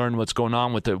you really learn what's going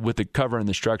on with the cover and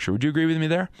the structure. Would you agree with me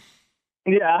there?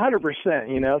 Yeah,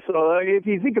 100%, So if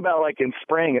you think about like in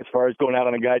spring as far as going out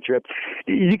on a guide trip,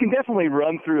 you can definitely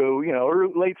run through,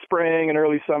 late spring and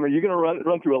early summer. You're going to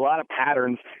run through a lot of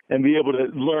patterns and be able to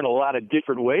learn a lot of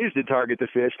different ways to target the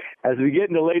fish. As we get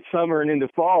into late summer and into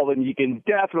fall, then you can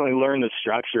definitely learn the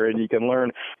structure and you can learn,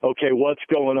 okay, what's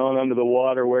going on under the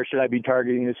water? Where should I be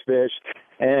targeting this fish?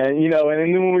 And,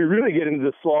 and then when we really get into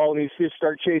the fall and these fish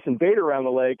start chasing bait around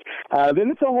the lake, then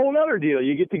it's a whole other deal.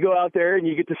 You get to go out there and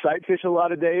you get to sight fish a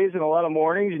lot of days and a lot of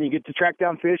mornings, and you get to track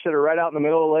down fish that are right out in the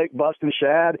middle of the lake, busting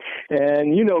shad.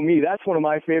 And you know me, that's one of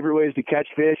my favorite ways to catch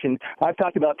fish. And I've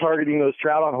talked about targeting those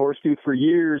trout on Horsetooth for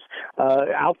years,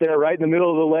 out there right in the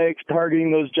middle of the lake,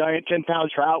 targeting those giant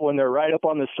 10-pound trout when they're right up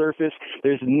on the surface.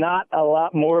 There's not a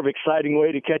lot more of exciting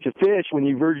way to catch a fish when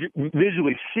you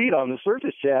visually see it on the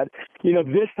surface, Chad.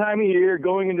 This time of year,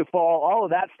 going into fall, all of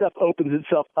that stuff opens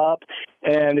itself up.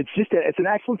 And it's an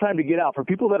excellent time to get out for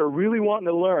people that are really wanting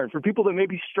to learn, for people that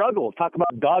maybe struggle, talk about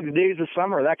dog days of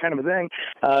summer, that kind of a thing.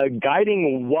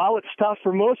 Guiding, while it's tough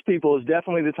for most people, is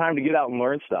definitely the time to get out and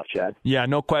learn stuff, Chad. Yeah,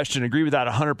 no question. Agree with that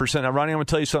 100%. Now, Ronnie, I'm going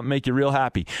to tell you something, make you real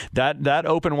happy. That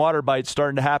open water bite's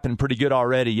starting to happen pretty good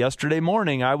already. Yesterday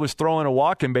morning, I was throwing a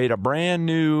walking bait, a brand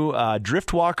new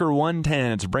Driftwalker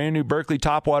 110. It's a brand new Berkley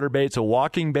topwater bait. It's a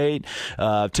walking bait,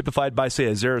 typified by, say,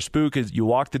 a Zara Spook. You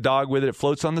walk the dog with it. It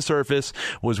floats on the surface.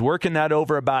 Was working that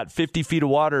over about 50 feet of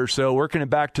water, so working it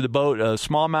back to the boat.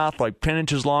 Smallmouth, like 10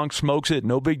 inches long, smokes it.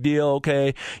 No big deal.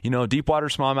 Okay. Deep water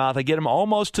smallmouth. I get him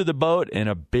almost to the boat, and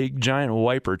a big giant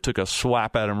wiper took a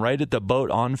swap at him right at the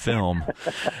boat on film.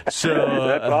 So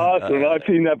that's awesome. I've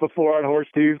seen that before on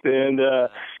Horsetooth,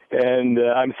 and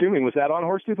I'm assuming, was that on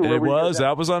Horsetooth? Or it was.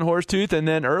 That was on Horsetooth. And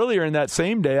then earlier in that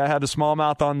same day, I had a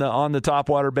smallmouth on the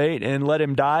topwater bait and let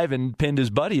him dive and pinned his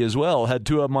buddy as well. Had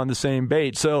two of them on the same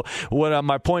bait. So what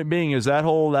my point being is that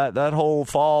whole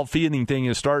fall feeding thing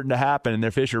is starting to happen, and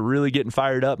their fish are really getting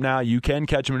fired up now. You can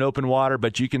catch them in open water,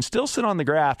 but you can still sit on the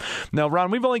graph. Now,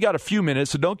 Ron, we've only got a few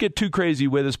minutes, so don't get too crazy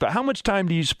with us. But how much time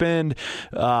do you spend,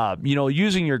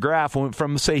 using your graph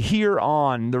from, say, here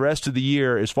on the rest of the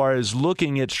year as far as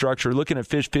looking at structure, looking at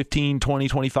fish 15, 20,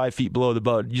 25 feet below the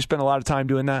boat? You spend a lot of time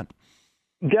doing that?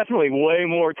 Definitely way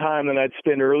more time than I'd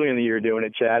spend early in the year doing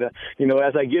it, Chad. As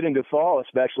I get into fall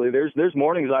especially, there's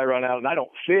mornings I run out and I don't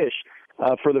fish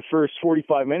for the first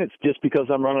 45 minutes just because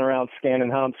I'm running around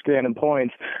scanning humps, scanning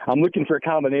points. I'm looking for a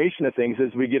combination of things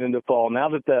as we get into fall. Now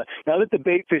that the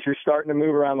bait fish are starting to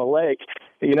move around the lake,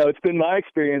 it's been my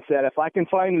experience that if I can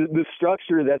find the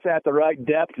structure that's at the right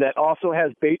depth that also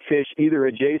has bait fish either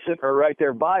adjacent or right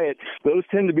there by it, those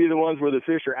tend to be the ones where the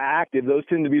fish are active. Those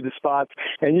tend to be the spots,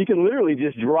 and you can literally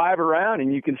just drive around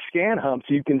and you can scan humps,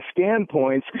 you can scan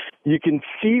points, you can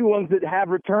see ones that have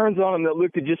returns on them that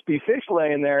look to just be fish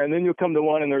laying there, and then you'll come to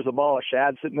one and there's a ball of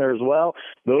shad sitting there as well.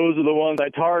 Those are the ones I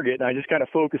target, and I just kind of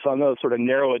focus on those, sort of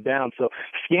narrow it down. So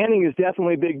scanning is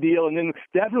definitely a big deal, and then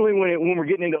definitely when we're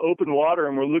getting into open water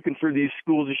and we're looking for these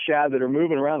schools of shad that are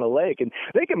moving around the lake, and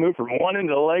they can move from one end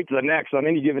of the lake to the next on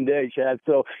any given day, Chad.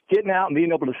 So getting out and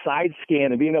being able to side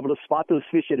scan and being able to spot those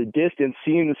fish at a distance,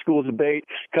 seeing the schools of bait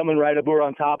coming right up or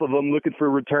on top of them, looking for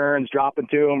returns, dropping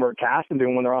to them or casting to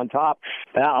them when they're on top.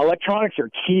 Electronics are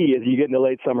key as you get into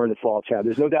late summer and the fall, Chad.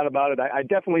 There's no doubt about it. I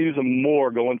definitely use them more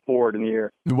going forward in the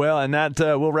year. Well, and that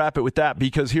we'll wrap it with that,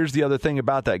 because here's the other thing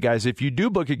about that, guys. If you do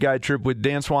book a guide trip with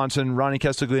Dan Swanson, Ronnie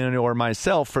Castiglione, or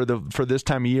myself for this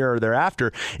time of year or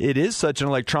thereafter, it is such an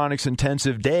electronics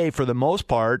intensive day for the most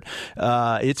part.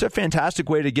 It's a fantastic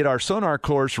way to get our sonar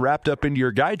course wrapped up into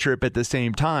your guide trip at the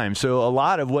same time. So a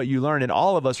lot of what you learn, and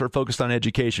all of us are focused on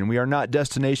education. We are not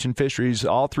destination fisheries.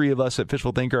 All three of us at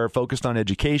Fishful Thinker are focused on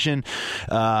education.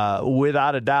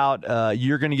 Without a doubt,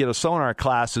 you're going to get a sonar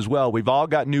class as well. We've all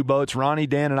got new boats. Ronnie,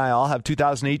 Dan, and I all have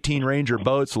 2018 Ranger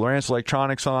boats, Lowrance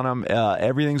Electronics on them.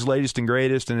 Everything's latest and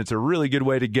greatest, and it's a really good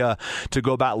way to go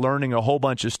about learning a whole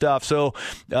bunch of stuff. So,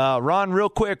 Ron, real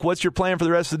quick, what's your plan for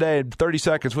the rest of the day? 30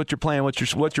 seconds. What's your plan? What's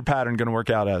your pattern going to work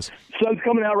out as? Sun's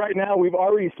coming out right now. We've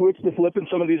already switched to flipping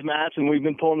some of these mats, and we've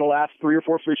been pulling the last 3 or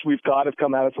 4 fish we've caught have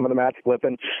come out of some of the mats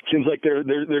flipping. Seems like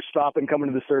they're stopping,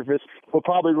 coming to the surface. We'll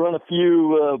probably run a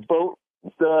few boat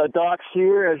docks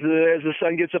here as the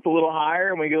sun gets up a little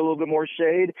higher and we get a little bit more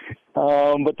shade.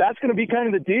 But that's going to be kind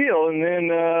of the deal. And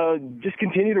then just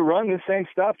continue to run the same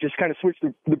stuff, just kind of switch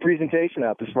the presentation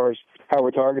up as far as how we're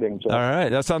targeting. So. All right,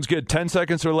 that sounds good. 10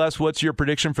 seconds or less. What's your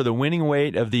prediction for the winning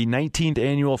weight of the 19th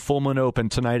annual Full Moon Open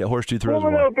tonight at Horsetooth Reservoir?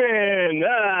 Full Moon Open,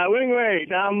 winning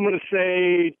weight. I'm going to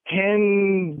say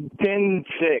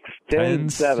 10-6,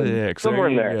 10-7, somewhere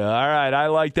in there. All right, I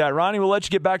like that. Ronnie, we'll let you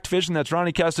get back to fishing. That's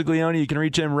Ronnie Castiglione. You can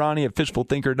reach him, Ronnie, at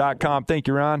fishfulthinker.com. Thank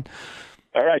you, Ron.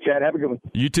 All right, Chad. Have a good one.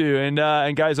 You too. And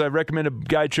guys, I recommend a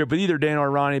guide trip with either Dan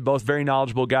or Ronnie, both very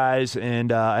knowledgeable guys,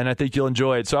 and I think you'll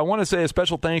enjoy it. So I want to say a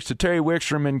special thanks to Terry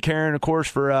Wickstrom and Karen, of course,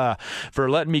 for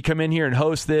letting me come in here and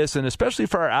host this, and especially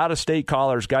for our out-of-state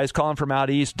callers, guys calling from out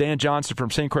east, Dan Johnson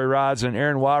from St. Croix Rods and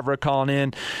Aaron Wavra calling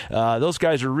in. Those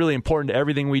guys are really important to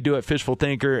everything we do at Fishful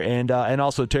Thinker, and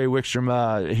also Terry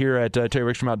Wickstrom here at Terry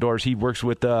Wickstrom Outdoors. He works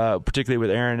with particularly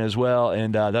with Aaron as well,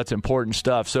 and that's important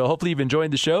stuff. So hopefully you've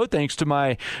enjoyed the show. Thanks to my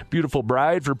beautiful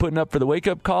bride for putting up for the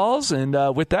wake-up calls. And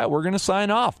with that, we're going to sign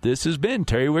off. This has been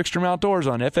Terry Wickstrom Outdoors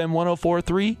on FM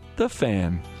 104.3, The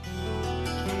Fan.